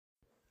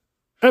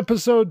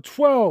Episode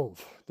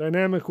 12,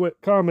 Dynamic Wit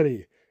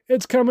Comedy.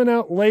 It's coming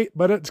out late,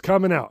 but it's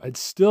coming out. It's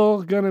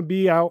still going to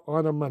be out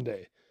on a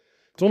Monday.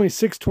 It's only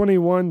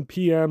 6:21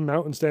 p.m.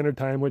 Mountain Standard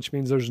Time, which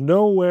means there's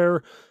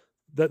nowhere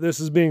that this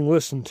is being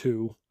listened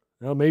to.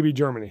 Well, maybe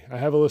Germany. I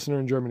have a listener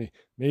in Germany.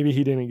 Maybe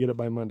he didn't get it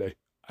by Monday.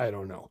 I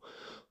don't know.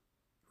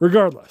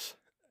 Regardless,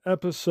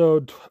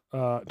 episode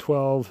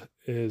 12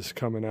 is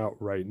coming out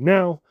right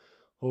now.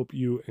 Hope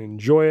you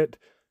enjoy it.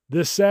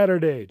 This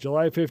Saturday,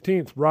 July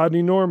 15th,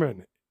 Rodney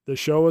Norman. The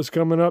show is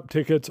coming up.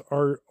 Tickets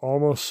are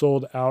almost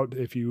sold out.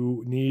 If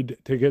you need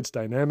tickets,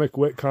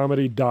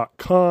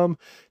 dynamicwitcomedy.com.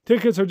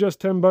 Tickets are just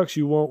 $10.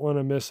 You won't want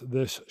to miss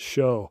this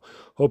show.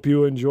 Hope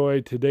you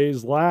enjoy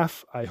today's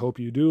laugh. I hope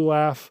you do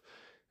laugh.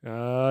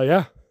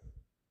 Yeah.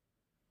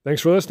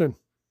 Thanks for listening.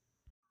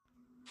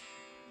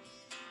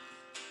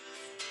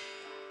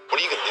 What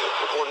are you going to do?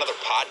 Record another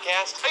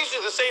podcast? I used to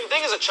do the same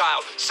thing as a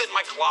child. Sit in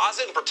my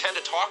closet and pretend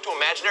to talk to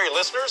imaginary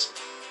listeners.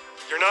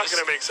 You're not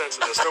going to make sense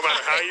of this. No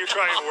matter how you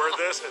try and word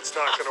this, it's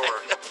not going to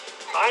work.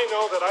 I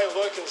know that I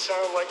look and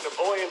sound like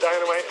Napoleon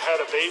Dynamite had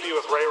a baby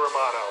with Ray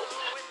Romano.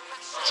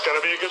 It's going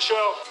to be a good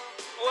show.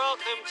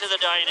 Welcome to the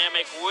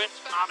Dynamic Wit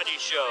Comedy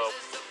Show.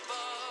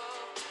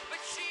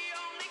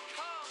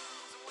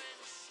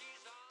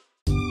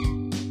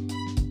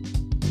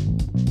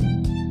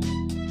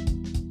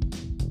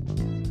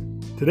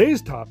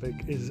 Today's topic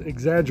is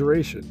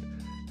exaggeration.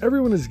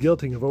 Everyone is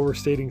guilty of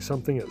overstating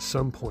something at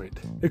some point.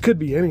 It could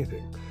be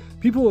anything.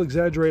 People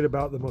exaggerate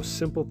about the most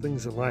simple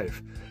things in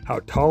life.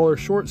 How tall or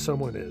short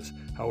someone is,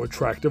 how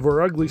attractive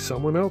or ugly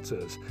someone else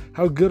is,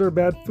 how good or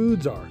bad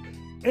foods are.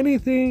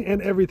 Anything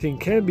and everything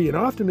can be and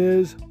often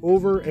is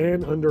over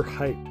and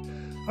underhyped.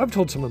 I've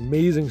told some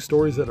amazing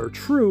stories that are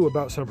true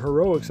about some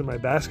heroics in my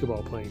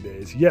basketball playing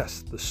days.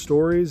 Yes, the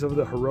stories of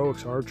the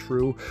heroics are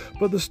true,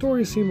 but the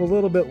stories seem a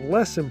little bit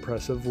less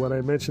impressive when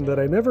I mentioned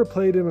that I never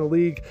played in a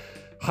league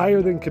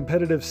higher than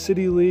competitive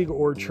city league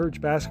or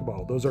church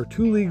basketball. Those are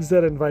two leagues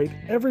that invite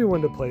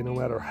everyone to play no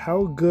matter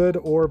how good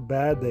or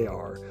bad they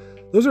are.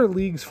 Those are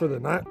leagues for the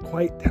not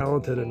quite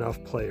talented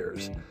enough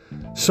players.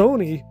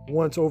 Sony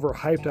once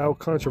overhyped how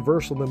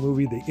controversial the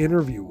movie The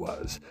Interview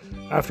was.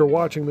 After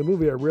watching the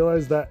movie, I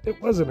realized that it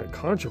wasn't a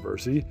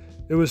controversy,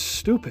 it was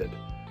stupid.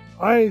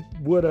 I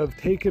would have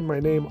taken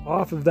my name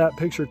off of that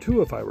picture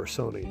too if I were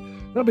Sony.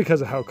 Not because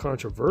of how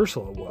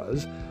controversial it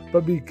was,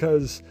 but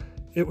because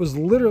it was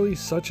literally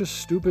such a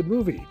stupid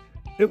movie.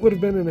 It would have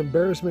been an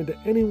embarrassment to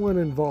anyone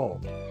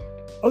involved.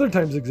 Other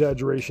times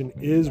exaggeration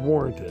is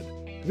warranted.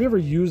 Have you ever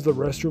used the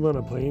restroom on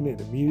a plane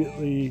and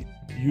immediately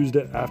used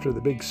it after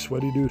the big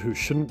sweaty dude who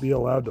shouldn't be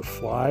allowed to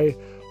fly,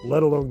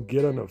 let alone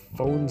get on a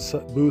phone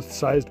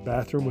booth-sized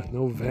bathroom with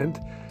no vent?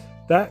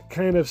 That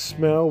kind of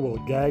smell will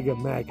gag a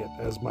maggot,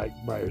 as Mike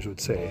Myers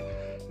would say.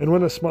 And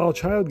when a small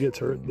child gets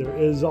hurt, there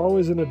is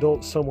always an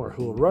adult somewhere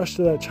who will rush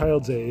to that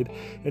child's aid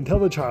and tell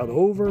the child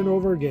over and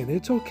over again,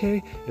 "It's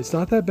okay, it's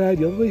not that bad,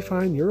 you'll be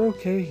fine, you're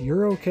okay,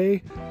 you're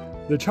okay."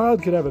 The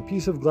child could have a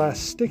piece of glass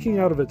sticking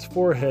out of its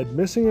forehead,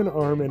 missing an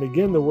arm, and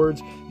again the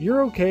words,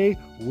 "You're okay,"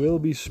 will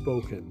be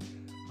spoken.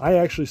 I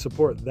actually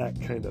support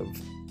that kind of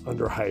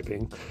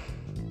underhyping.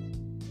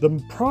 The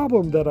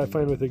problem that I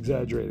find with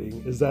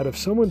exaggerating is that if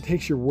someone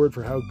takes your word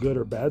for how good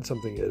or bad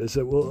something is,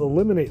 it will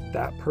eliminate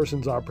that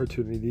person's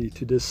opportunity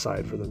to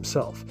decide for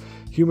themselves.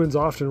 Humans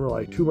often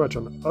rely too much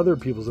on other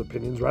people's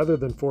opinions rather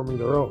than forming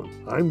their own.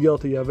 I'm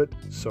guilty of it,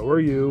 so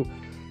are you.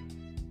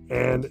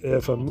 And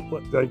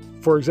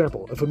for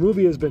example, if a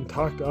movie has been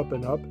talked up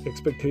and up,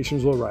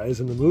 expectations will rise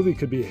and the movie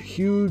could be a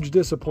huge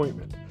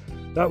disappointment.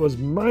 That was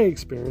my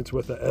experience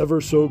with the ever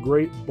so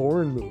great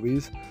Bourne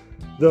movies.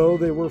 Though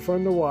they were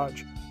fun to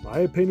watch, my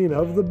opinion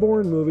of the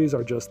Bourne movies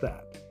are just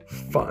that,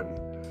 fun.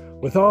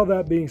 With all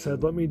that being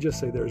said, let me just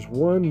say there's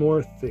one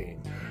more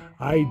thing.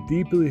 I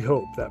deeply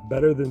hope that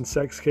Better Than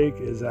Sex Cake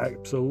is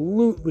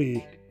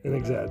absolutely an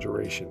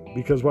exaggeration,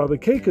 because while the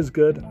cake is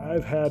good,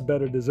 I've had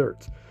better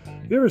desserts.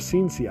 Have you ever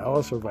seen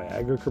Cialis or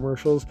Viagra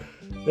commercials?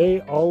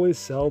 They always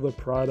sell the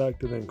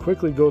product and then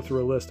quickly go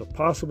through a list of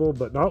possible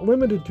but not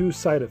limited to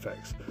side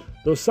effects.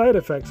 Those side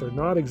effects are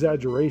not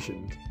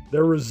exaggerations,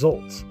 they're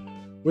results,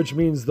 which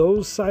means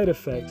those side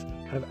effects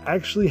have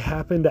actually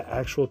happened to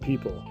actual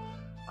people.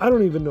 I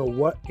don't even know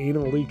what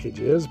anal leakage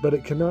is, but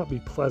it cannot be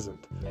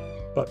pleasant.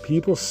 But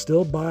people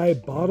still buy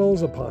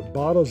bottles upon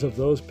bottles of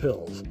those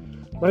pills.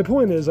 My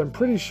point is, I'm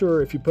pretty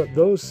sure if you put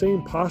those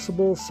same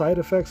possible side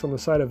effects on the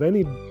side of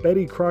any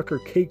Betty Crocker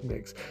cake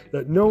mix,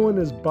 that no one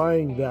is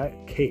buying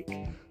that cake.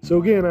 So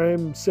again, I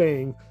am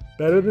saying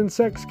Better Than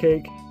Sex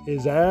Cake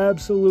is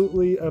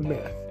absolutely a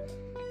myth.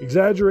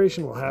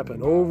 Exaggeration will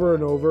happen over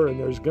and over, and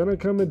there's gonna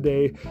come a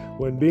day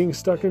when being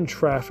stuck in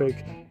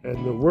traffic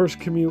and the worst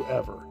commute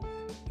ever.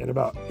 And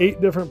about 8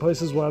 different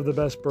places will have the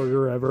best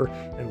burger ever,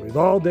 and we've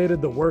all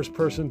dated the worst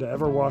person to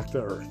ever walk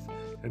the earth.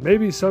 And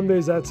maybe some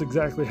days that's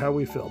exactly how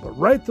we feel, but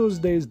write those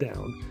days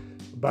down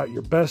about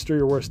your best or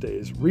your worst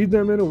days. Read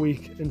them in a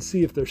week and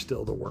see if they're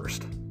still the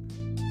worst.